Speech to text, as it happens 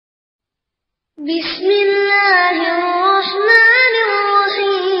بسم الله الرحمن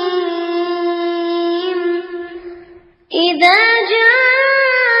الرحيم إذا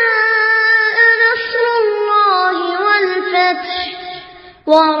جاء نصر الله والفتح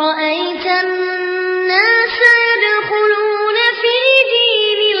ورأيت الناس يدخلون في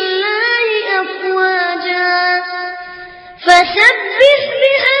دين الله أفواجا فسبح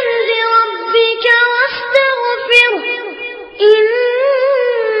بحمد ربك واستغفره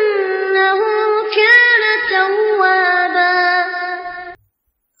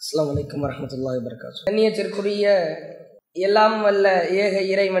அஸ்ஸலாமு அலைக்கும் வரஹ்மத்துல்லாஹி வபரகாத்துஹு. கண்ணியத்திற்குரிய எல்லாம் வல்ல ஏக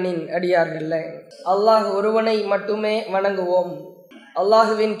இறைவனின் அடியார்கள்ல, அல்லாஹ் ஒருவனை மட்டுமே வணங்குவோம்.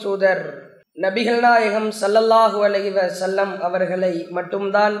 அல்லாஹுவின் தூதர் நபிகள் நாயகம் ஸல்லல்லாஹு அலைஹி வஸல்லம் அவர்களை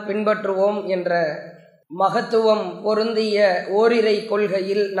மட்டும்தான் பின்பற்றுவோம் என்ற மகத்துவம் பொருந்திய ஓரிரை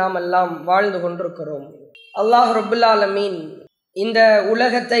கொள்கையில் நாம் எல்லாம் வாழ்ந்து கொண்டிருக்கிறோம். அல்லாஹ் ரப்புல் ஆலமீன் இந்த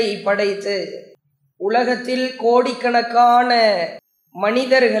உலகத்தை படைத்து உலகத்தில் கோடிக்கணக்கான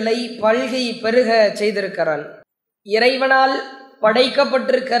மனிதர்களை பல்கி பெருக செய்திருக்கிறான். இறைவனால்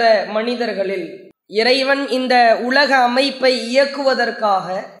படைக்கப்பட்டிருக்கிற மனிதர்களில் இறைவன் இந்த உலக அமைப்பை இயக்குவதற்காக,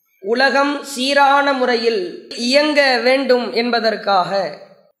 உலகம் சீரான முறையில் இயங்க வேண்டும் என்பதற்காக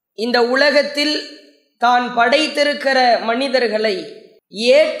இந்த உலகத்தில் தான் படைத்திருக்கிற மனிதர்களை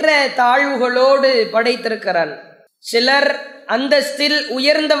ஏற்ற தாழ்வுகளோடு படைத்திருக்கிறான். சிலர் அந்தஸ்தில்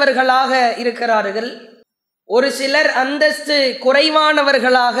உயர்ந்தவர்களாக இருக்கிறார்கள், ஒரு சிலர் அந்தஸ்து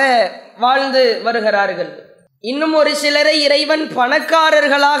குறைவானவர்களாக வாழ்ந்து வருகிறார்கள். இன்னும் ஒரு சிலரை இறைவன்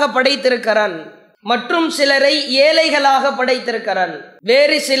பணக்காரர்களாக படைத்திருக்கிறான், மற்றும் சிலரை ஏழைகளாக படைத்திருக்கிறான்.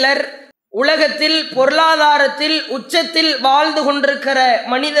 வேறு சிலர் உலகத்தில் பொருளாதாரத்தில் உச்சத்தில் வாழ்ந்து கொண்டிருக்கிற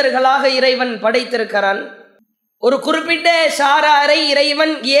மனிதர்களாக இறைவன் படைத்திருக்கிறான். ஒரு குறிப்பிட்ட சாராரை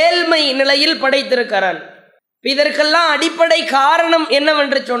இறைவன் ஏழ்மை நிலையில் படைத்திருக்கிறான். இதற்கெல்லாம் அடிப்படை காரணம்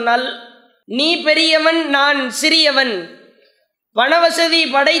என்னவென்று சொன்னால், நீ பெரியவன் நான் சிறியவன், பணவசதி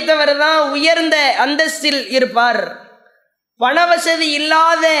படைத்தவர் தான் உயர்ந்த அந்தஸ்தில் இருப்பார், பணவசதி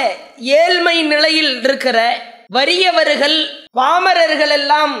இல்லாத ஏழ்மை நிலையில் இருக்கிற வறியவர்கள் பாமரர்கள்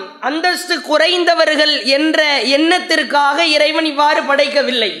எல்லாம் அந்தஸ்து குறைந்தவர்கள் என்ற எண்ணத்திற்காக இறைவன் இவ்வாறு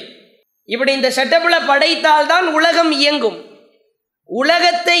படைக்கவில்லை. இப்படி இந்த செட்டப்ல படைத்தால்தான் உலகம் இயங்கும்.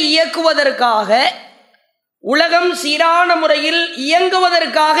 உலகத்தை இயக்குவதற்காக, உலகம் சீரான முறையில்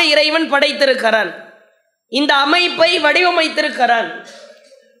இயங்குவதற்காக இறைவன் படைத்திருக்கிறான், இந்த அமைப்பை வடிவமைத்திருக்கிறான்.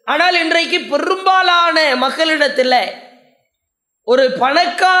 ஆனால் இன்றைக்கு பெரும்பாலான மக்களிடத்தில் ஒரு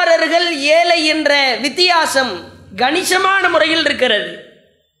பணக்காரர்கள் ஏழை என்ற வித்தியாசம் கணிசமான முறையில் இருக்கிறது.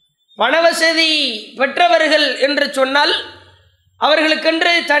 பணவசதி பெற்றவர்கள் என்று சொன்னால்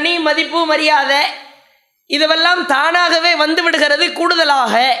அவர்களுக்கென்று தனி மதிப்பு மரியாதை இதுவெல்லாம் தானாகவே வந்து விடுகிறது.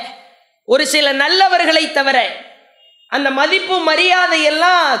 கூடுதலாக ஒரு சில நல்லவர்களை தவிர அந்த மதிப்பு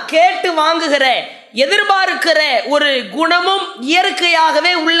மரியாதையெல்லாம் கேட்டு வாங்குகிற, எதிர்பார்க்கிற ஒரு குணமும்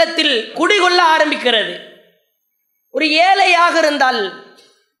இயற்கையாகவே உள்ளத்தில் குடிகொள்ள ஆரம்பிக்கிறது. ஒரு ஏழையாக இருந்தால்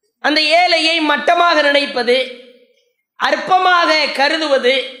அந்த ஏழையை மட்டமாக நினைப்பது, அற்பமாக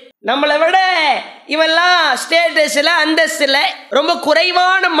கருதுவது, நம்மளை விட இவெல்லாம் ஸ்டேட்டஸில் அந்தஸ்தில் ரொம்ப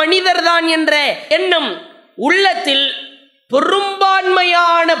குறைவான மனிதர் தான் என்ற எண்ணம் உள்ளத்தில்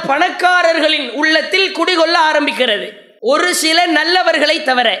பெரும்பான்மையான பணக்காரர்களின் உள்ளத்தில் குடிகொள்ள ஆரம்பிக்கிறது, ஒரு சில நல்லவர்களை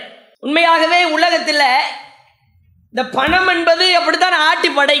தவிர. உண்மையாகவே உலகத்தில் இந்த பணம் என்பது அப்படித்தான் ஆட்டி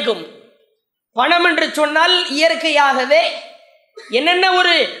படைக்கும். பணம் என்று சொன்னால் இயற்கையாகவே என்னென்ன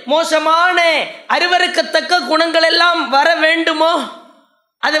ஒரு மோசமான அருவருக்கத்தக்க குணங்கள் எல்லாம் வர வேண்டுமோ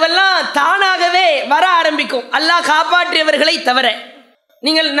அதுவெல்லாம் தானாகவே வர ஆரம்பிக்கும், அல்லாஹ் காப்பாற்றியவர்களை தவிர.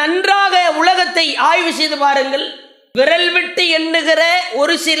 நீங்கள் நன்றாக உலகத்தை ஆய்வு செய்து பாருங்கள். விரல் விட்டு எண்ணுகிற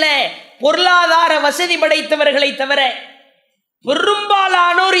ஒரு சில பொருளாதார வசதி படைத்தவர்களை தவிர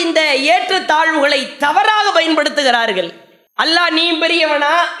பெரும்பாலானோர் இந்த ஏற்றத்தாழ்வுகளை தவறாக பயன்படுத்துகிறார்கள். அல்லாஹ் நீ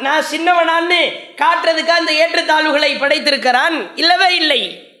பெரியவனா நான் சின்னவனான்னு காட்டுறதுக்கு அந்த ஏற்றத்தாழ்வுகளை படைத்திருக்கிறான்? இல்லவே இல்லை.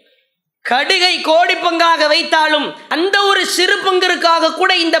 கடுகை கோடி பங்காக வைத்தாலும் அந்த ஒரு சிறு பங்கிற்காக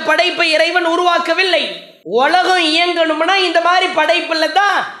கூட இந்த படைப்பை இறைவன் உருவாக்கவில்லை. உலகம் இயங்கணும்னா இந்த மாதிரி படைப்புல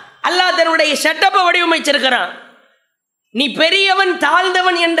தான் அல்லாஹ் தன்னுடைய செட்டப்பை வடிவமைச்சிருக்கிறான். நீ பெரியவன்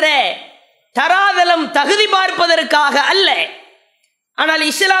தாழ்ந்தவன் என்ற தராதலம் தகுதி பார்ப்பதற்காக அல்ல. ஆனால்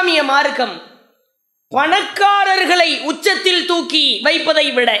இஸ்லாமிய மார்க்கம் பணக்காரர்களை உச்சத்தில் தூக்கி வைப்பதை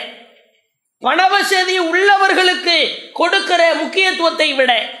விட, பணவசதி உள்ளவர்களுக்கு கொடுக்கிற முக்கியத்துவத்தை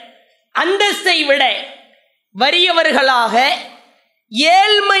விட, அந்தஸ்தை விட, வறியவர்களாக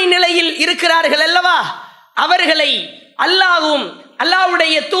ஏழ்மை நிலையில் இருக்கிறார்கள் அல்லவா, அவர்களை அல்லாஹ்வும்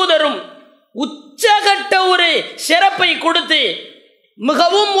அல்லாஹ்வுடைய தூதரும் உச்சகட்ட ஒரு சிறப்பை கொடுத்து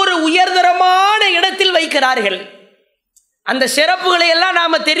மிகவும் ஒரு உயர்தரமான இடத்தில் வைக்கிறார்கள். அந்த சிறப்புகளை எல்லாம்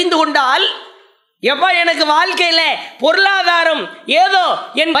நாம தெரிந்து கொண்டால் எப்பா எனக்கு வாழ்க்கையில பொருளாதாரம் ஏதோ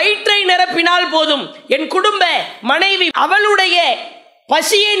என் வயிற்றை நிரப்பினால் போதும், என் குடும்ப மனைவி அவளுடைய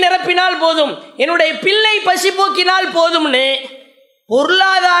பசியை நிரப்பினால் போதும், என்னுடைய பிள்ளை பசி போக்கினால் போதும்னு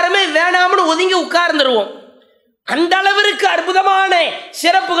பொருளாதாரமே வேணாம்னு ஒதுங்கி உட்கார்ந்துருவோம். அந்த அளவிற்கு அற்புதமான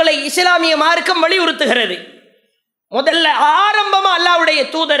சிறப்புகளை இஸ்லாமிய மார்க்கம் வலியுறுத்துகிறது. முதல்ல ஆரம்பமா அல்லாஹ்வுடைய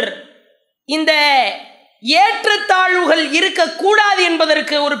தூதர் இந்த ஏற்றத்தாழ்வுகள் இருக்கக்கூடாது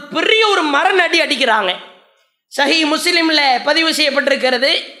என்பதற்கு ஒரு பெரிய ஒரு மரணடி அடிக்கிறாங்க. சஹீஹ் முஸ்லிம்ல பதிவு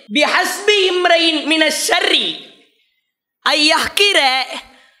செய்யப்பட்டிருக்கிறது, பிஹஸ்பி இம்ரைன் மின ஷர்ரி ஐயஹ்கிர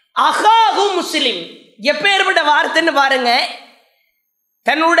அஹாஹு முஸ்லிம். எப்பேற்பட்ட வார்த்தைன்னு பாருங்க.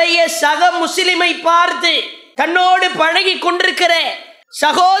 தன்னுடைய சக முஸ்லிமை பார்த்து, தன்னோடு பழகி கொண்டிருக்கிற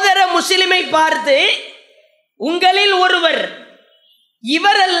சகோதர முஸ்லிமை பார்த்து, உங்களில் ஒருவர்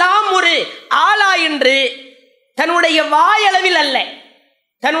இவரெல்லாம் ஒரு ஆளா என்று தன்னுடைய வாயளவில் அல்ல,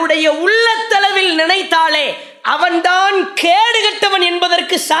 தன்னுடைய உள்ளத்தளவில் நினைத்தாலே அவன்தான் கேடுகட்டவன்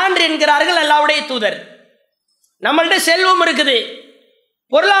என்பதற்கு சான்று என்கிறார்கள் அல்லாஹ்வுடைய தூதர். நம்மள்ட்ட செல்வம் இருக்குது,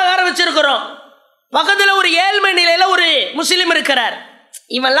 பொருளாதாரம் வச்சிருக்கிறோம், பக்கத்தில் ஒரு ஏழ்மை நிலையில ஒரு முஸ்லிம் இருக்கிறார்,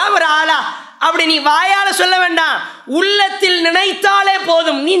 இவெல்லாம் ஒரு ஆளா அப்படி நீ வாயால சொல்ல வேண்டாம், உள்ளத்தில் நினைத்தாலே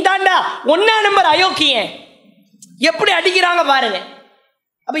போதும், நீ தாண்டா ஒன்னா நம்பர் அயோக்கியன். எப்படி அடிக்கிறாங்க பாருங்க.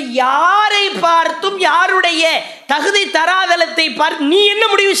 அப்ப யாரை பார்த்தும் யாருடைய தகுதி தராதலத்தை பார்த்து நீ என்ன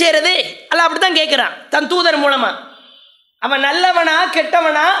முடிவு செய்யறது? அல்ல அப்படித்தான் கேட்கிறான் தன் தூதர் மூலமா. அவன் நல்லவனா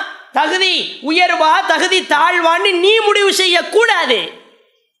கெட்டவனா, தகுதி உயர்வா தகுதி தாழ்வான்னு நீ முடிவு செய்ய கூடாது.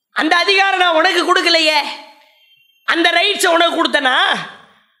 அந்த அதிகாரம் நான் உனக்கு கொடுக்கலையே, அந்த ரைட்ஸ் உனக்கு கொடுத்தனா,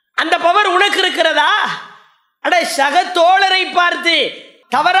 அந்த பவர் உனக்கு இருக்கிறதா? அட சக தோழரை பார்த்து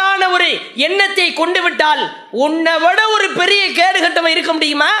தவறான ஒரு எண்ணத்தை கொண்டு விட்டால் உன்னை விட ஒரு பெரிய கேடுகட்டவன் இருக்க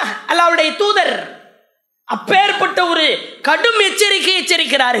முடியுமா? அல்லாஹ்வுடைய தூதர் அப்பேற்பட்ட ஒரு கடும் எச்சரிக்கை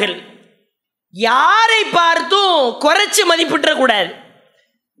எச்சரிக்கிறார்கள். யாரை பார்த்தும் குறைச்சு மதிப்பிட்ட கூடாது,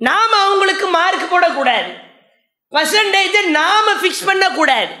 நாம அவங்களுக்கு மார்க் போடக்கூடாது, பர்சன்டேஜ் நாம ஃபிக்ஸ்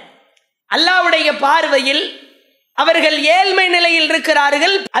பண்ணக்கூடாது. அல்லாஹ்வுடைய பார்வையில் அவர்கள் ஏழ்மை நிலையில்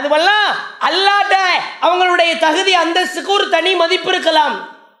இருக்கிறார்கள், அதுவெல்லாம் அல்லாஹ்ட்ட அவங்களுடைய தகுதி அந்தஸ்துக்கு ஒரு தனி மதிப்பு இருக்கலாம்,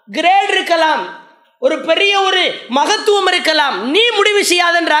 கிரேட் இருக்கலாம், ஒரு பெரிய ஒரு மகத்துவம் இருக்கலாம், நீ முடிவு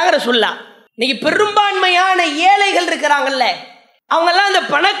செய்யாதன்றாங்க ரசூலுல்லாஹ். இன்னைக்கு பெரும்பான்மையான ஏழைகள் இருக்கிறாங்கல்ல, அவங்கெல்லாம் அந்த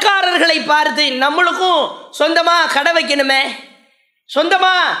பணக்காரர்களை பார்த்து நம்மளுக்கும் சொந்தமா கடை வைக்கணுமே,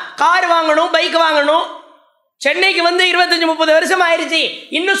 சொந்தமா கார் வாங்கணும், பைக் வாங்கணும், சென்னைக்கு வந்து 25-30 வருஷம் ஆயிடுச்சு,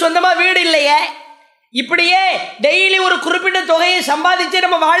 இன்னும் சொந்தமா வீடு இல்லையே, இப்படியே டெய்லி ஒரு குறிப்பிட்ட தொகையை சம்பாதிச்சு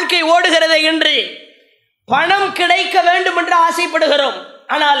நம்ம வாழ்க்கை ஓடுகிறது என்று பணம் கிடைக்க வேண்டும் என்று ஆசைப்படுகிறோம்.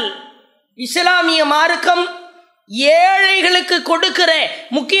 ஆனால் இஸ்லாமிய மார்க்கம் ஏழைகளுக்கு கொடுக்கிற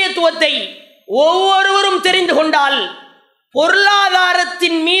முக்கியத்துவத்தை ஒவ்வொருவரும் தெரிந்து கொண்டால்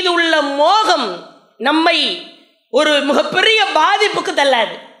பொருளாதாரத்தின் மீது உள்ள மோகம் நம்மை ஒரு மிகப்பெரிய பாதிப்புக்கு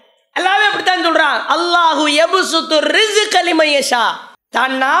தள்ளாது. அல்லாஹ்வே அப்படித்தான் சொல்றான், அல்லாஹு யப்சுத்து ரிஸ்க லிமன் யஷா,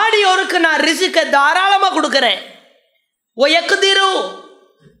 தான் நாடியோருக்கு நான் ரிஸ்க தாராளமா கொடுக்கிறேன். ஒயக்திரு,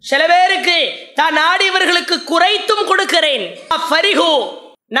 சில பேருக்கு தான் நாடியவர்களுக்கு குறைத்தும் கொடுக்கிறேன். ஃபரிஹு,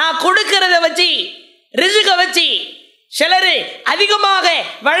 நான் கொடுக்கிறத வச்சு ரிஸ்க வச்சு சிலர் அதிகமாக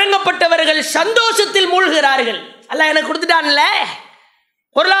வழங்கப்பட்டவர்கள் சந்தோஷத்தில் மூழ்கிறார்கள். அல்லாஹ் எனக்கு கொடுத்துட்டான்ல,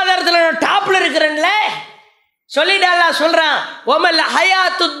 பொருளாதாரத்தில் நான் டாப்ல இருக்கிறேன்ல சொல்லிட்டு அல்லாஹ் சொல்றான், வமல்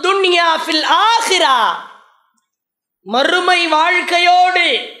ஹயாத்து துன்யா ஃபில் ஆஹிரா, மறுமை வாழ்க்கையோடு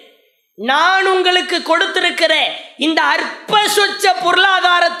நான் உங்களுக்கு கொடுத்திருக்கிற இந்த அற்ப சொச்ச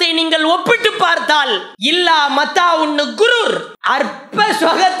பொருளாதாரத்தை நீங்கள் ஒப்பிட்டு பார்த்தால் இல்லா மத்தா உன்னு குரூர், அற்ப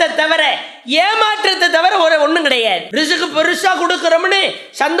சுகத்தை தவிர ஏமாற்றத்தை தவிர ஒரு ஒண்ணும் கிடையாது. ரிஸ்க் பெருசா கொடுக்கிறோம்னு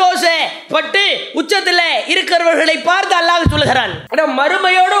சந்தோஷப்பட்டு உச்சத்துல இருக்கிறவர்களை பார்த்து அல்லாஹ் சொல்லுகிறான்,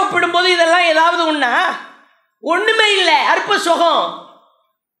 மறுமையோடு ஒப்பிடும் போது இதெல்லாம் ஏதாவது ஒண்ணா? ஒண்ணுமே இல்லை, அற்ப சுகம்.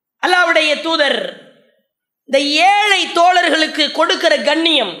 அல்லாஹ்வுடைய தூதர் இந்த ஏழை தோழர்களுக்கு கொடுக்கிற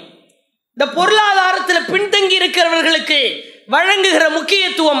கண்ணியம், இந்த பொருளாதாரத்தில் பின்தங்கி இருக்கிறவர்களுக்கு வழங்குகிற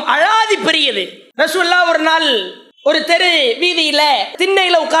முக்கியத்துவம் அழாதி பெரியது. ரசூலுல்லாஹ் ஒரு நாள் ஒரு தெரு வீதியில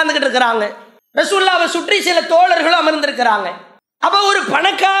திண்ணையில உட்கார்ந்துகிட்டு இருக்கிறாங்க. ரசூலுல்லாஹ்வை சுற்றி சில தோழர்களும் அமர்ந்திருக்கிறாங்க. அப்ப ஒரு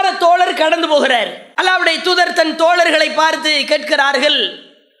பணக்கார தோழர் கடந்து போகிறார். அல்லாஹ்வுடைய தூதர் தன் தோழர்களை பார்த்து கேட்கிறார்கள்,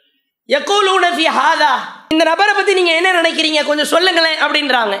 யகூலூன ஃபீ ஹாதா, இந்த நபரை பத்தி நீங்க என்ன நினைக்கிறீங்க, கொஞ்சம் சொல்லுங்களேன்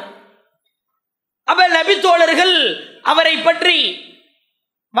அப்படின்றாங்க. அப்ப நபி தோழர்கள் அவரை பற்றி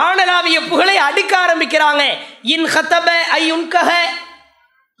வானலாவிய புகழை அடிக்க ஆரம்பிக்கிறாங்க. இன் ஹதப ஐயுன்கஹ,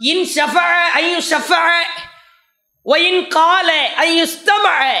 இன் ஷஃபஅ ஐயுஷஃபஅ, வ இன் கால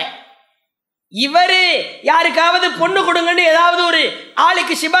ஐயுஸ்தமஅ. இவரு யாருக்காவது பொண்ணு கொடுங்கன்னு ஏதாவது ஒரு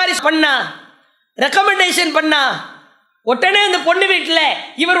ஆளுக்கு சிபாரிசு பண்ணா, ரெக்கமெண்டேஷன் பண்ணா, உடனே அந்த பொண்ணு வீட்டில்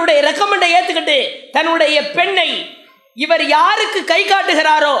இவருடைய ரெக்கமெண்டை ஏற்றுக்கிட்டு தன்னுடைய பெண்ணை இவர் யாருக்கு கை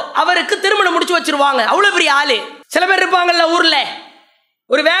காட்டுகிறாரோ அவருக்கு திருமணம் முடிச்சு வச்சிருவாங்க. அவ்வளோ பெரிய ஆளு. சில பேர் இருப்பாங்கல்ல ஊர்ல,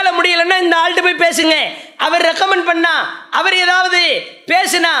 ஒரு வேலை முடியலைன்னா இந்த ஆள்கிட்ட போய் பேசுங்க, அவர் ரெக்கமெண்ட் பண்ணா, அவர் ஏதாவது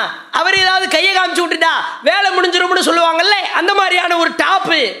பேசுனா, அவர் ஏதாவது கையை காமிச்சு விட்டுட்டா வேலை முடிஞ்சிரும்னு சொல்லுவாங்கல்ல, அந்த மாதிரியான ஒரு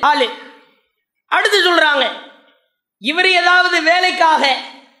டாப்பு ஆளு. அடுத்து சொல்றாங்க, இவர் ஏதாவது வேலைக்காக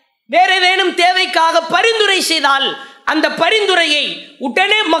வேற ஏதேனும் தேவைக்காக பரிந்துரை செய்தால் அந்த பரிந்துரையை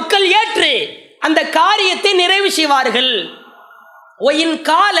உடனே மக்கள் ஏற்று அந்த காரியத்தை நிறைவு செய்வார்கள்.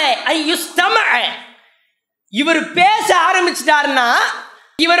 இவர் பேச ஆரம்பிச்சிட்டாருன்னா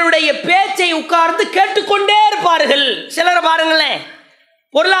இவருடைய பேச்சை உட்கார்ந்து கேட்டுக்கொண்டே இருப்பார்கள். சிலரை பாருங்களேன்,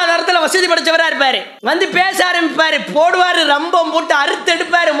 பொருளாதாரத்தில் வசதி படைச்சவரா இருப்பாரு, வந்து பேச ஆரம்பிப்பாரு, போடுவாரு, ரம்பம் போட்டு அறுத்து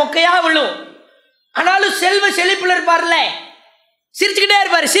எடுப்பாரு, மொக்கையா விழும். ஆனாலும் செல்வ செழிப்புல இருப்பார்ல, சிரிச்சுக்கிட்டே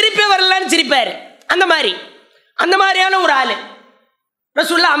இருப்பாரு, சிரிப்பே வரலன்னு சிரிப்பாரு. அந்த மாதிரியான ஒரு ஆளு.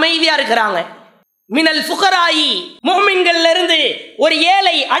 ரசூலுல்லாஹ் அமைதியா இருக்கிறாங்க. மினல் ஃபுகராயி, முஃமின்கள்ல இருந்து ஒரு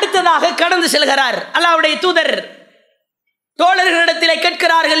ஏழை அடுத்ததாக கடந்து செல்கிறார். அல்லாஹ்வுடைய தூதர் தோழர்களிடத்திலே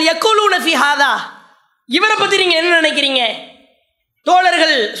கேட்கிறார்கள், யக்கூலூன ஃபீ ஹாதா, இவரை பத்தி நீங்க என்ன நினைக்கிறீங்க?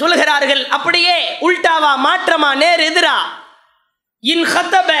 தோழர்கள் சொல்லுகிறார்கள், அப்படியே உல்டாவா, மாற்றமா, நேர் எதிரா. இன்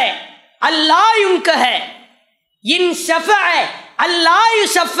ஹதப அல்லா யுன்கஹ, இன் ஷஃபஅ அல்லா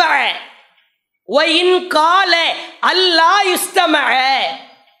யுஷஃபஅ, வ இன் கால அல்லா யுஸ்தமஅ.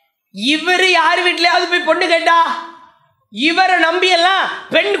 இவர் யார் வீட்டிலேயாவது போய் பொண்ணு கேட்டா இவரை நம்பியெல்லாம்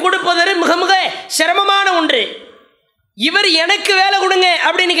பெண் கொடுப்பது மிக மிக சிரமமான ஒன்று. இவர் எனக்கு வேலை கொடுங்க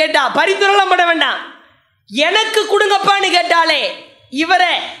அப்படின்னு கேட்டா பரிந்துரைலாம் பண்ண வேண்டாம், எனக்கு கொடுங்கப்பான்னு கேட்டாலே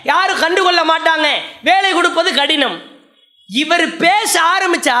இவரை யாரும் கண்டுகொள்ள மாட்டாங்க, வேலை கொடுப்பது கடினம். இவர் பேச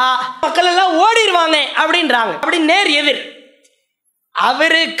ஆரம்பிச்சா மக்கள் எல்லாம் ஓடிடுவாங்க அப்படின்றாங்க. அப்படி நேர் எதிர்.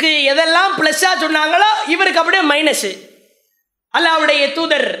 அவருக்கு எதெல்லாம் பிளஸ்ஸா சொன்னாங்களோ இவருக்கு அப்படியே மைனஸ். அல்லாஹ்வுடைய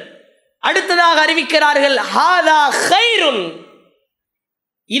தூதர் அடுத்ததாக அறிவிக்கிறார்கள், ஹாதா கைருன்,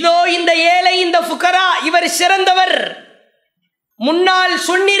 இதோ இந்த ஏழை, இந்த ஃபுகரா, இவர் சிறந்தவர். முன்னால்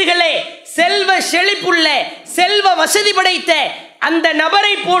சொன்னீர்களே செல்வ செழிப்புள்ள, செல்வ வசதி படைத்த அந்த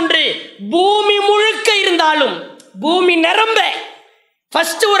நபரை போன்று பூமி முழுக்க இருந்தாலும், பூமி நிரம்ப,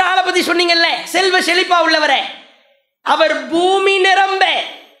 ஃபர்ஸ்ட் ஒரு ஆளை பத்தி சொன்னீங்கல்ல, செல்வ செழிப்பா உள்ளவரை, அவர் பூமி நிரம்ப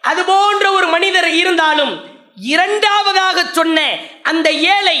அது போன்ற ஒரு மனிதர் இருந்தாலும், இரண்டாவதாக சொன்ன அந்த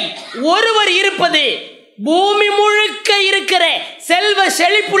ஏழை ஒருவர் இருப்பது பூமி முழுக்க இருக்கிற செல்வ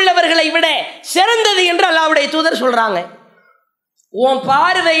செழிப்புள்ளவர்களை விட சிறந்தது என்று அல்லாஹ்வுடைய தூதர் சொல்றாங்க. உன்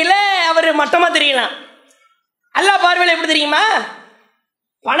பார்வையில அவர் மட்டமா தெரியலாம், அல்லாஹ் பார்வையில எப்படி தெரியுமா?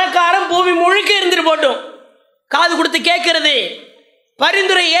 பணக்காரன் பூமி முழுக்க இருந்துட்டு போட்டும், காது கொடுத்து கேட்கறது,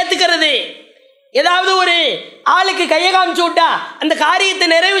 பரிந்துரை ஏத்துக்கிறது, ஏதாவது ஒரு ஆளுக்கு கையை காமிச்சு விட்டா அந்த காரியத்தை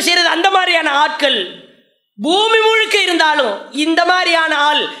நிறைவு செய்யறது, அந்த மாதிரியான ஆட்கள் பூமி முழுக்க இருந்தாலும் இந்த மாதிரியான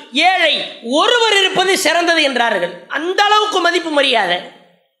ஆள் ஏழை ஒருவர் இருப்பது சிறந்தது என்றார்கள். அந்த அளவுக்கு மதிப்பு மரியாதை.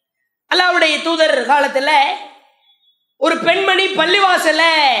 அல்லாஹ்வுடைய தூதர் காலத்தில் ஒரு பெண்மணி பள்ளிவாசல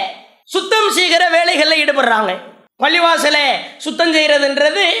சுத்தம் செய்கிற வேலைகளில் ஈடுபடுறாங்க. பள்ளிவாசல சுத்தம்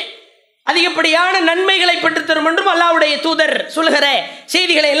செய்யறதுன்றது அதிகப்படியான நன்மைகளை பெற்றுத்தரும் என்றும் அல்லாஹ்வுடைய தூதர் சொல்கிற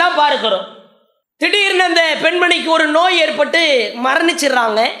செய்திகளை எல்லாம் பார்க்கிறோம். திடீர்னு அந்த பெண்மணிக்கு ஒரு நோய் ஏற்பட்டு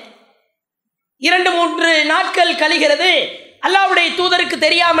மரணிச்சிடுறாங்க. 2-3 நாட்கள் கழிகிறது. அல்லாஹ்வுடைய தூதருக்கு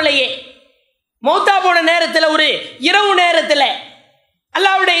தெரியாமலேயே மௌத்தா போன நேரத்தில், ஒரு இரவு நேரத்தில்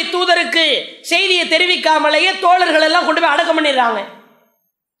அல்லாஹ்வுடைய தூதருக்கு செய்தியை தெரிவிக்காமலேயே தோழர்கள் எல்லாம் கொண்டு போய் அடக்கம் பண்ணிடுறாங்க.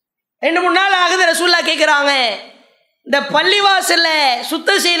 2-3 நாள் ஆகுது. ரசூலுல்லாஹ் கேட்குறாங்க, இந்த பள்ளிவாசல்ல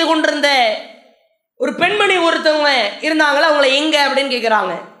சுத்தம் செய்து கொண்டிருந்த ஒரு பெண்மணி ஒருத்தவங்க இருந்தாங்களா, அவங்கள எங்க அப்படின்னு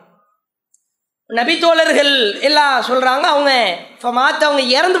கேட்குறாங்க. நபி தோழர்கள் எல்லாம் சொல்றாங்க, அவங்க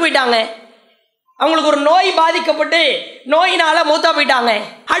இறந்து போயிட்டாங்க, அவங்களுக்கு ஒரு நோய் பாதிக்கப்பட்டு நோயினால மூத்தா போயிட்டாங்க.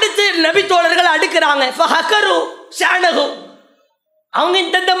 அடுத்து நபி தோழர்கள் அடுக்கிறாங்க, அவங்க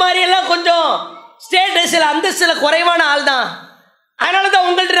இந்த மாதிரி எல்லாம் கொஞ்சம் ஸ்டேட்டஸில் அந்தஸ்தில் குறைவான ஆள் தான், அதனால தான்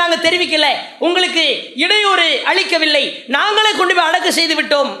உங்கள்கிட்ட நாங்கள் தெரிவிக்கல, உங்களுக்கு இடையூறு அளிக்கவில்லை, நாங்களே கொண்டு போய் அடக்க செய்து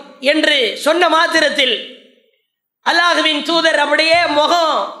விட்டோம் என்று சொன்ன மாத்திரத்தில் அல்லாஹ்வின் தூதர் அப்படியே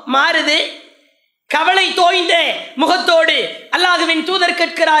முகம் மாறுது. கவலை தோய்ந்த முகத்தோடு அல்லாஹ்வின் தூதர்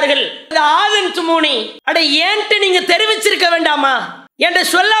கேட்கிறார்கள், ஆதன் துமூனி, அட ஏன்ட்டு நீங்க தெரிவிச்சிருக்க வேண்டாமா? என்ற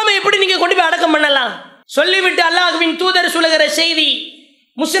சொல்லாம எப்படி நீங்க கொண்டு போய் அடக்கம் பண்ணலாம்? சொல்லிவிட்டு அல்லாஹ்வின் தூதர் சொல்லுகிற செய்தி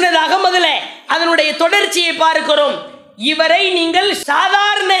முஸ்னத் அஹ்மதுல அதனுடைய தொடர்ச்சியை பார்க்கிறோம். இவரை நீங்கள்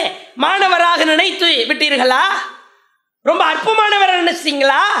சாதாரண மாணவராக நினைத்து விட்டீர்களா? ரொம்ப அற்பமானவரை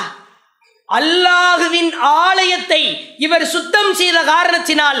நினைச்சிட்டீங்களா? அல்லாஹுவின் ஆலயத்தை இவர் சுத்தம் செய்த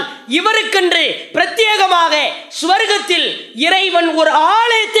காரணத்தினால் இவருக்கென்று பிரத்யேகமாக சுவர்க்கத்தில் இறைவன் ஒரு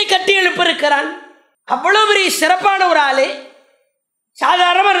ஆலயத்தை கட்டி எழுப்பியிருக்கிறான். அவ்வளவு பெரிய சிறப்பான ஒரு ஆளு.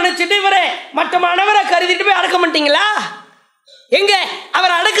 சாதாரணமாக நினைச்சிட்டு இவரை மற்ற மாணவரை கருதிட்டு போய் அடக்க மாட்டீங்களா? எங்க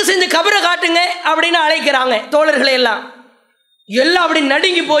அவர் அடக்கு செஞ்சு கபரை காட்டுங்க அப்படின்னு அழைக்கிறாங்க தோழர்களை எல்லாம். எல்லாம் அப்படி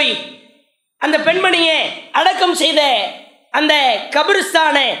நடுங்கி போய் அந்த பெண்மணியை அடக்கம் செய்த அந்த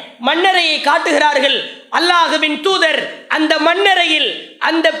கபிரிஸ்தான மண்ணறையை காட்டுகிறார்கள். அல்லாஹ்வின் தூதர் அந்த மண்ணறையில்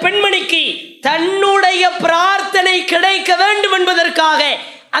அந்த பெண்மணிக்கு தன்னுடைய பிரார்த்தனை கிடைக்க வேண்டும் என்பதற்காக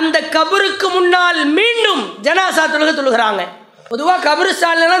அந்த கபருக்கு முன்னால் மீண்டும் ஜனாசா தொழுகை தொழுகிறாங்க. பொதுவாக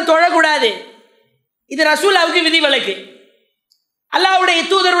கபிரிஸ்தான்லாம் தொழக்கூடாது, இது ரசூலுல்லாஹ்வுக்கு விதிவிலக்கு. அல்லாஹ்வுடைய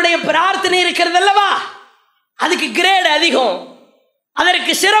தூதருடைய பிரார்த்தனை இருக்கிறது அல்லவா, அதுக்கு கிரேட் அதிகம்,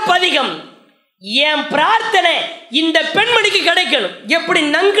 அதற்கு சிறப்பு அதிகம். என் பிரார்த்தனை இந்த பெண்மணிக்கு கிடைக்கணும். எப்படி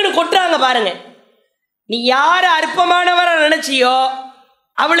நங்குன்னு கொட்டுறாங்க பாருங்க. நீ யார அற்பமானவரை நினைச்சியோ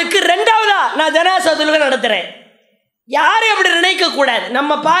அவளுக்கு ரெண்டாவதா நான் ஜனாசா தொழுகை நடத்துறேன். யாரையும் அப்படி நினைக்க கூடாது.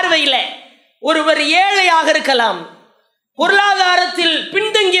 நம்ம பார்வையில் ஒருவர் ஏழையாக இருக்கலாம், பொருளாதாரத்தில்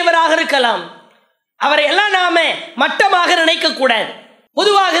பின்தங்கியவராக இருக்கலாம், அவரை எல்லாம் நாம மட்டமாக நினைக்க கூடாது.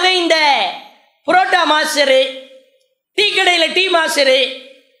 பொதுவாகவே இந்த புரோட்டா மாஸ்டரு, டீ கடையில் டீ மாஸ்டரு,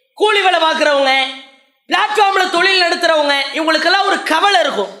 கூலி வேலை பார்க்குறவங்க, பிளாட்ஃபார்மில் தொழில் நடத்துகிறவங்க, இவங்களுக்கெல்லாம் ஒரு கவலை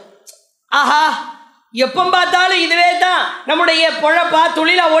இருக்கும். ஆஹா, எப்போ பார்த்தாலும் இதுவே தான் நம்முடைய பொழப்பா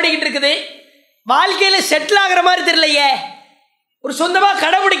தொழிலாக ஓடிக்கிட்டு இருக்குது, வாழ்க்கையில் செட்டில் ஆகிற மாதிரி தெரியலையே, ஒரு சொந்தமாக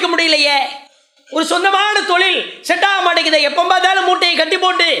கடைபிடிக்க முடியலையே, ஒரு சொந்தமான தொழில் செட் ஆக மாட்டேங்குது, எப்போ பார்த்தாலும் மூட்டையை கட்டி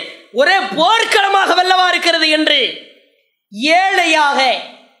போட்டு ஒரே போர்க்களமாக வெல்லவா இருக்கிறது என்று ஏழையாக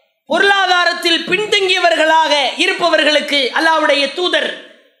பொருளாதாரத்தில் பின்தங்கியவர்களாக இருப்பவர்களுக்கு அல்லாஹ்வுடைய தூதர்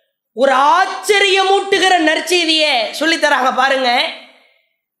ஒரு ஆச்சரியமூட்டுகிற நற்செய்தியை சொல்லித்தராங்க பாருங்க.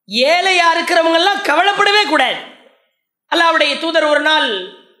 ஏழையா இருக்கிறவங்க எல்லாம் கவலைப்படவே கூடாது. அல்லாஹ்வுடைய தூதர் ஒரு நாள்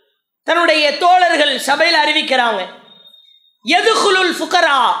தன்னுடைய தோழர்கள் சபையில் அறிவிக்கிறாங்க, யதுகுலுல்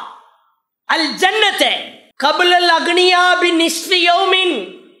ஃபுகரா அல் ஜன்னத்தை கபுலல் அக்னியா பின்னிஸ்ஃபி யௌமின்,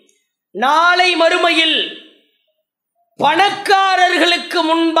 நாளை மறுமையில் பணக்காரர்களுக்கு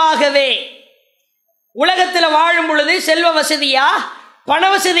முன்பாகவே, உலகத்தில் வாழும் பொழுது செல்வ வசதியா பண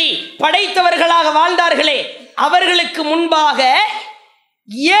வசதி படைத்தவர்களாக வாழ்ந்தார்களே அவர்களுக்கு முன்பாக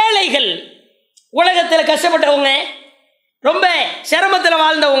ஏழைகள், உலகத்தில் கஷ்டப்பட்டவங்க, ரொம்ப சிரமத்தில்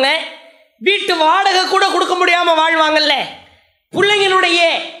வாழ்ந்தவங்க, வீட்டு வாடகை கூட கொடுக்க முடியாமல் வாழ்வாங்கல்ல, பிள்ளைங்களுடைய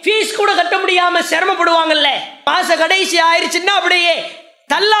ஃபீஸ் கூட கட்ட முடியாமல் சிரமப்படுவாங்கல்ல, மாச கடைசி ஆயிடுச்சுன்னா அப்படியே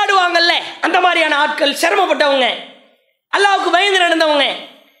தள்ளாடுவாங்கல்ல, அந்த மாதிரியான ஆட்கள், சிரமப்பட்டவங்க, அல்லாஹ்வுக்கு பயந்து நடந்தவங்க,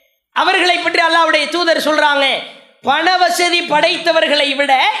 அவர்களை பற்றி அல்லாஹ்வுடைய தூதர் சொல்றாங்க, பண வசதி படைத்தவர்களை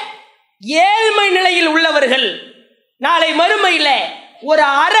விட ஏழ்மை நிலையில் உள்ளவர்கள் நாளை மறுமையில் ஒரு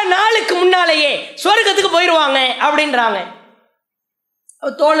அரை நாளுக்கு முன்னாலேயே சொர்க்கத்துக்கு போயிடுவாங்க அப்படின்றாங்க.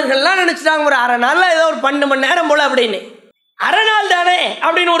 தோழர்கள்லாம் நினைச்சிட்டாங்க ஒரு அரை நாள்ல ஏதோ ஒரு 12 மணி நேரம் போல அப்படின்னு. அரை நாள் தானே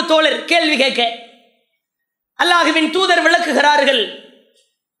அப்படின்னு ஒரு தோழர் கேள்வி கேட்க அல்லாஹ்வின் தூதர் விளக்குகிறார்கள்,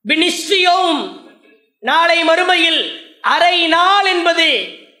 பினிஸ்ஃபியோம், நாளை மறுமையில் அரை நாள் என்பது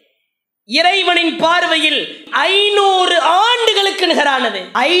இறைவனின் பார்வையில் 500 ஆண்டுகளுக்கு நிகரானது.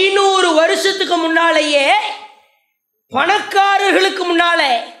 500 வருஷத்துக்கு முன்னாலேயே பணக்காரர்களுக்கு முன்னாலே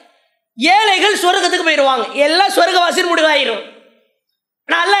ஏழைகள் சொர்க்கத்துக்கு போயிடுவாங்க. எல்லாம் சொர்க்கவாசி முடிவாயிரும்.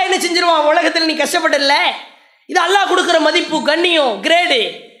 ஆனால் அல்லாஹ் என்ன செஞ்சிருவான், உலகத்தில் நீ கஷ்டப்படல, இது அல்லாஹ் கொடுக்குற மதிப்பு, கண்ணியம், கிரேடு,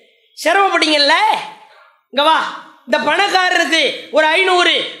 சிரமப்பட்டீங்கல்ல, இங்க வா, இந்த பணக்காரருக்கு ஒரு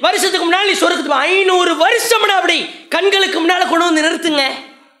 500 வருஷத்துக்கு முன்னால் நீ சொர்க்கத்துக்கு 500 வருஷம்னா அப்படி கண்களுக்கு முன்னால கொண்டு வந்து நிறுத்துங்க.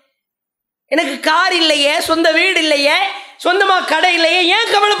 எனக்கு கார் இல்லையே, சொந்த வீடு இல்லையே, சொந்தமாக கடை இல்லையே,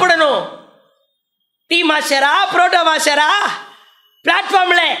 ஏன் கவலைப்படணும்? டீ மாஸ்டரா, புரோட்டா மாஸ்டரா,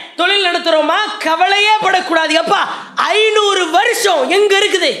 பிளாட்ஃபார்மில் தொழில் நடத்துகிறோமா, கவலையே படக்கூடாது. அப்பா 500 வருஷம் எங்கே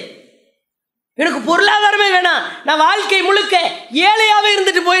இருக்குது? எனக்கு பொருளாதாரமே வேணாம், நான் வாழ்க்கை முழுக்க ஏழையாகவே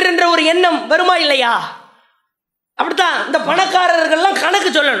இருந்துட்டு போயிடுன்ற ஒரு எண்ணம் வருமா இல்லையா? அப்படித்தான் இந்த பணக்காரர்கள்லாம் கணக்கு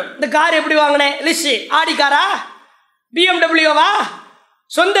சொல்லணும். இந்த கார் எப்படி வாங்கினேன், லிஸ்ட், ஆடி காரா, BMW-வா,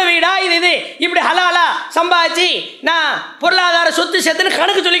 சொந்த வீடா, இது இப்படி ஹலாலா சம்பாதிச்சு நான் பொருளாதார சொத்து சேர்த்துன்னு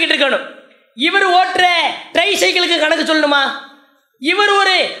கணக்கு சொல்லிக்கிட்டு இருக்கணும். இவர் ஓட்டுற ட்ரை சைக்கிளுக்கு கணக்கு சொல்லணுமா? இவர்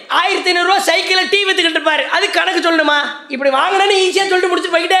ஒரு 1500 ரூபா சைக்கிளை டீ வித்துக்கிட்டு இருப்பாரு, அது கணக்கு சொல்லணுமா? இப்படி வாங்கினேன்னு ஈஸியாக சொல்லிட்டு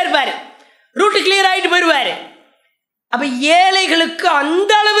முடிச்சுட்டு போய்கிட்டே இருப்பார், ரூட்டு கிளியர் ஆகிட்டு போயிடுவார். அப்போ ஏழைகளுக்கு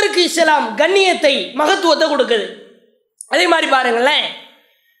அந்த அளவிற்கு இஸ்லாம் கண்ணியத்தை, மகத்துவத்தை கொடுக்குது. அதே மாதிரி பாருங்களேன்,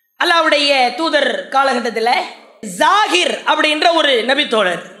 அல்லாஹ்வுடைய தூதர் காலகட்டத்தில் ஜாகிர் அப்படின்ற ஒரு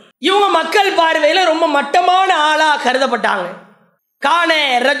நபித்தோழர், இவங்க மக்கள் பார்வையில் ரொம்ப மட்டமான ஆளாக கருதப்பட்டாங்க. கான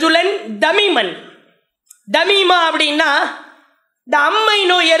ரஜுலன் தமிமன், தமிமா அப்படின்னா இந்த அம்மை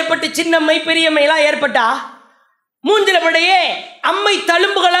நோய் ஏற்பட்டு, சின்னம்மை பெரியம்மையெல்லாம் ஏற்பட்டா மூஞ்சில படையே அம்மை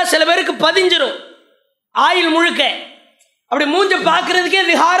தழும்புகளாக சில பேருக்கு பதிஞ்சிரும், ஆயில் முழுக்க அப்படி மூஞ்ச பார்க்கறதுக்கே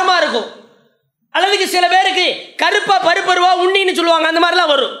விகாரமாக இருக்கும். அல்லதுக்கு சில பேருக்கு கருப்பா பருப்பருவா உண்ணின்னு சொல்லுவாங்க, அந்த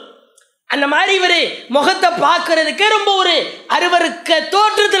மாதிரிலாம் வரும். அந்த மாதிரி இவர் முகத்தை பார்க்கறதுக்கே ரொம்ப ஒரு அருவருக்க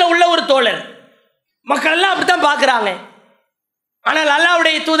தோற்றத்தில் உள்ள ஒரு தோழர். மக்கள் எல்லாம் அப்படித்தான் பார்க்குறாங்க. ஆனால்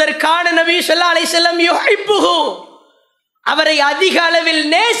அல்லாஹ்வுடைய தூதர் கான நபி ஸல்லல்லாஹு அலைஹி வஸல்லம் யுஹிப்புஹு, அவரை அதிக அளவில்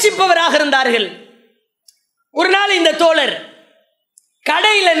நேசிப்பவராக இருந்தார்கள். ஒரு நாள் இந்த தோழர்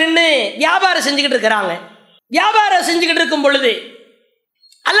கடையில் நின்று வியாபாரம் செஞ்சுக்கிட்டு இருக்கிறாங்க. வியாபாரம் செஞ்சுக்கிட்டு இருக்கும் பொழுது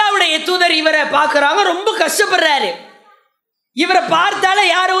அல்லாஹ்வுடைய தூதர் இவரை பார்க்குறாங்க. ரொம்ப கஷ்டப்படுறாரு. இவரை பார்த்தாலே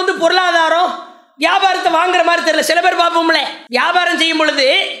யாரும் வந்து பொருளாதாரம் வியாபாரத்தை வாங்குற மாதிரி தெரியல. சில பேர் பார்ப்போம்ல, வியாபாரம் செய்யும் பொழுது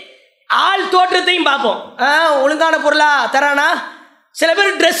ஆள் தோற்றத்தையும் பார்ப்போம், ஒழுங்கான பொருளா தரானா. சில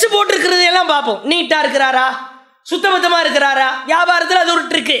பேர் ட்ரெஸ் போட்டிருக்கிறது எல்லாம் பார்ப்போம், நீட்டாக இருக்கிறாரா, சுத்தபத்தமாக இருக்கிறாரா. வியாபாரத்தில் அது ஒரு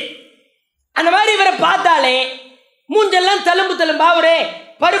ட்ரிக்கு. அந்த மாதிரி இவரை பார்த்தாலே மூஞ்செல்லாம் தழும்பு தழும்பா, ஒரு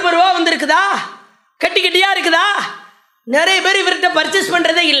பருப்பருவா வந்துருக்குதா, கட்டி கட்டியாக இருக்குதா. நிறைய பேர் இவர்கிட்ட பர்ச்சேஸ்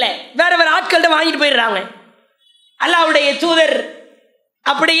பண்ணுறதே இல்லை, வேற வேறு ஆட்கள்கிட்ட வாங்கிட்டு போயிடுறாங்க. அல்லாஹ்வுடைய தூதர்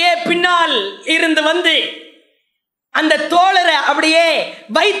அப்படியே பின்னால் இருந்து வந்து அந்த தோழரை அப்படியே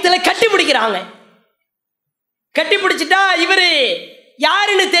வயிற்றுல கட்டி பிடிக்கிறாங்க. கட்டி பிடிச்சிட்டா இவர்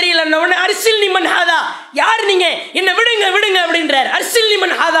யாருன்னு தெரியல. அர்சில் நிமன் ஹாதா, யார் நீங்க, என்ன விடுங்க விடுங்க அப்படின்றார். அர்சில்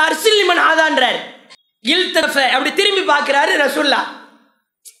நிமன் ஹாதா, அர்சில் நிமன் ஹாதான்றார். இல்தஃப அப்படி திரும்பி பார்க்கிறாரு ரசூல்லா.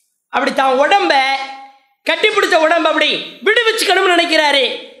 அப்படி தான் உடம்ப கட்டி பிடிச்ச உடம்ப அப்படி விடுவிச்சுக்கணும்னு நினைக்கிறாரு.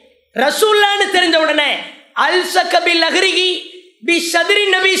 ரசூல்லான்னு தெரிஞ்ச உடனே அல்சகபில் அஹ்ரிகி பி சத்ரி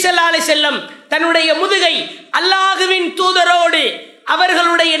நபி ஸல்லல்லாஹு அலைஹி வஸல்லம், தன்னுடைய முதுகை அல்லாஹ்வின் தூதரோடு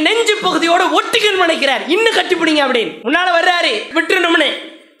அவர்களுடைய நெஞ்சு பகுதியோடு ஒட்டிக்கணும்னு நினைக்கிறார். இன்னும் கட்டி பிடிங்க அப்படின்னு. முன்னால வர்றாரு, விட்டுறணும்னு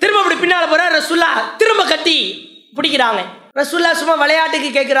திரும்ப அப்படி பின்னால போறாரு. ரசூல்லா திரும்ப கட்டி பிடிக்கிறாங்க. ரசூல்லா சும்மா விளையாட்டுக்கு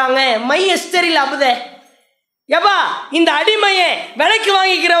கேட்கிறாங்க, மை எஸ்தரில் அபுத, ஏப்பா இந்த அடிமையை விலைக்கு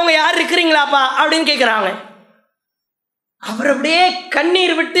வாங்கிக்கிறவங்க யார் இருக்கிறீங்களாப்பா அப்படின்னு கேட்கிறாங்க. அவர் அப்படியே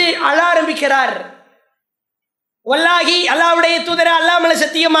கண்ணீர் விட்டு அழ ஆரம்பிக்கிறார். வல்லாஹி, அல்லாஹ்வுடைய தூதரே, அல்லாஹ் மேல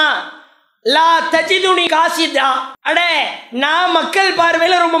சத்தியமா, லா தஜிதுனி காசிதா, அட நான் மக்கள்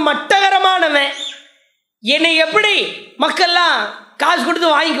பார்வையில ரொம்ப மட்டகரமானவன். என்னை எப்படி மக்கள்லாம் காசு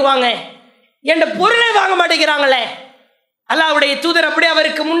கொடுத்து வாங்கிக்குவாங்க, என் பொருளை வாங்க மாட்டேங்கிறாங்களே. அல்லாஹ்வுடைய தூதர் அப்படியே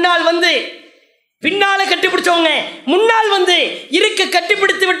அவருக்கு முன்னால் வந்து, பின்னால கட்டிப்பிடிச்சவங்க முன்னால் வந்து இருக்க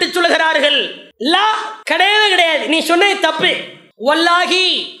கட்டிப்பிடித்து விட்டு சொல்லுகிறார்கள், லா கிடையவே கிடையாது, நீ சொன்ன தப்பு. வல்லாஹி,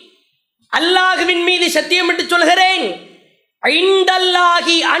 அல்லாஹ்வின் மீது சத்தியமிட்டு சொல்கிறேன்,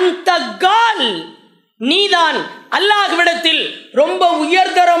 ஐந்தல்லாஹி அன்த கால், நீதான் அல்லாஹ்விடத்தில் ரொம்ப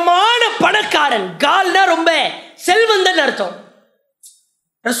உயர்தரமான பணக்காரன். கால்னா ரொம்ப செல்வந்தன் அர்த்தம்.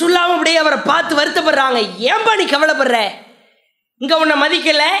 ரசூலுல்லாஹ் அப்படியே அவரை பார்த்து வருத்தப்படுறாங்க. ஏன்பா நீ கவலைப்படுற, இங்க உன்னை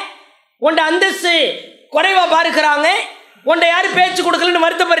மதிக்கல, உன்ட அந்தஸ்து குறைவா பார்க்கிறாங்க, உன்ட யாரும் பேச்சு கொடுக்கலன்னு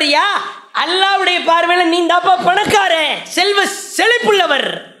வருத்தப்படுறியா? அல்லாஹ்வுடைய பார்வையில நீ தாப்பா பணக்காரன், செல்வ செழிப்புள்ளவர்.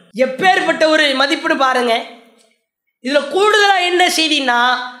 எப்பேற்பட்ட ஒரு மதிப்புன்னு பாருங்க. இதுல கூடுதலா என்ன செய்தின்னா,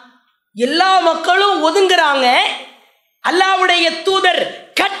 எல்லா மக்களும் ஒதுங்குறாங்க, அல்லாஹ்வுடைய தூதர்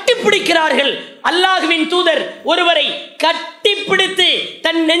கட்டி பிடிக்கிறார்கள். அல்லாஹ்வின் தூதர் ஒருவரை கட்டி பிடித்து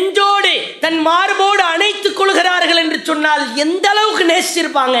தன் நெஞ்சோடு தன் மார்போடு அணைத்துக் கொள்கிறார்கள் என்று சொன்னால் எந்த அளவுக்கு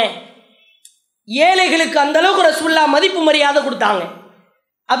நேசிச்சிருப்பாங்க. ஏழைகளுக்கு அந்த அளவுக்கு ரசூலுல்லாஹ் மதிப்பு மரியாதை கொடுத்தாங்க.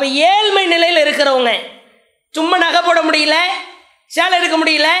 அப்ப ஏழ்மை நிலையில் இருக்கிறவங்க, சும்மா நகை போட முடியல, சேலை எடுக்க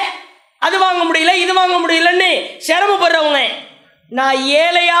முடியல, அது வாங்க முடியல, இது வாங்க முடியலன்னு சிரமப்படுறவங்க, நான்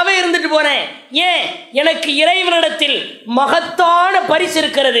ஏழையாவே இருந்துட்டு போறேன், ஏன் எனக்கு இறைவனிடத்தில் மகத்தான பரிசு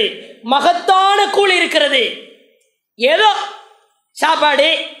இருக்கிறது, மகத்தான கூலி இருக்கிறது. ஏதோ சாப்பாடு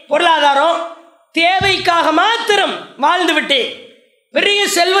பொருளாதாரம் தேவைக்காக மாத்திரம் வாழ்ந்துவிட்டு பெரிய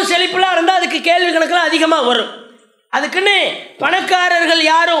செல்வ செழிப்புலாம் இருந்தால் அதுக்கு கேள்வி கணக்கெல்லாம் அதிகமாக வரும். அதுக்குன்னு பணக்காரர்கள்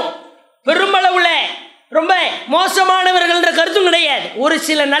யாரும் பெருமளவுல ரொம்ப மோசமானவர்கள்ன்ற கருத்தும் கிடையாது. ஒரு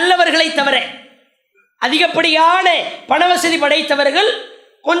சில நல்லவர்களை தவிர அதிகப்படியான பணவசதி படைத்தவர்கள்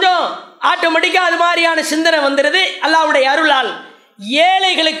கொஞ்சம் ஆட்டோமேட்டிக்காக அது மாதிரியான சிந்தனை வந்துடுது. அல்லாஹ்வுடைய அருளால்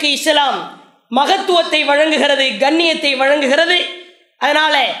ஏழைகளுக்கு இஸ்லாம் மகத்துவத்தை வழங்குகிறது, கண்ணியத்தை வழங்குகிறது.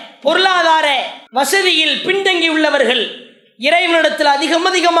 அதனால பொருளாதார வசதியில் பின்தங்கி உள்ளவர்கள் இறைவனிடத்தில்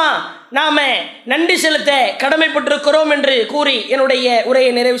அதிகமா நாம நன்றி செலுத்த கடமைப்பட்டிருக்கிறோம் என்று கூறி என்னுடைய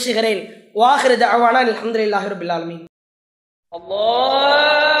உரையை நிறைவு செய்கிறேன். வாஹிரு தஅவானா அல்ஹம்துலில்லாஹி ரப்பில் ஆலமீன்.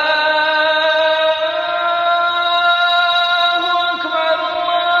 அல்லாஹ்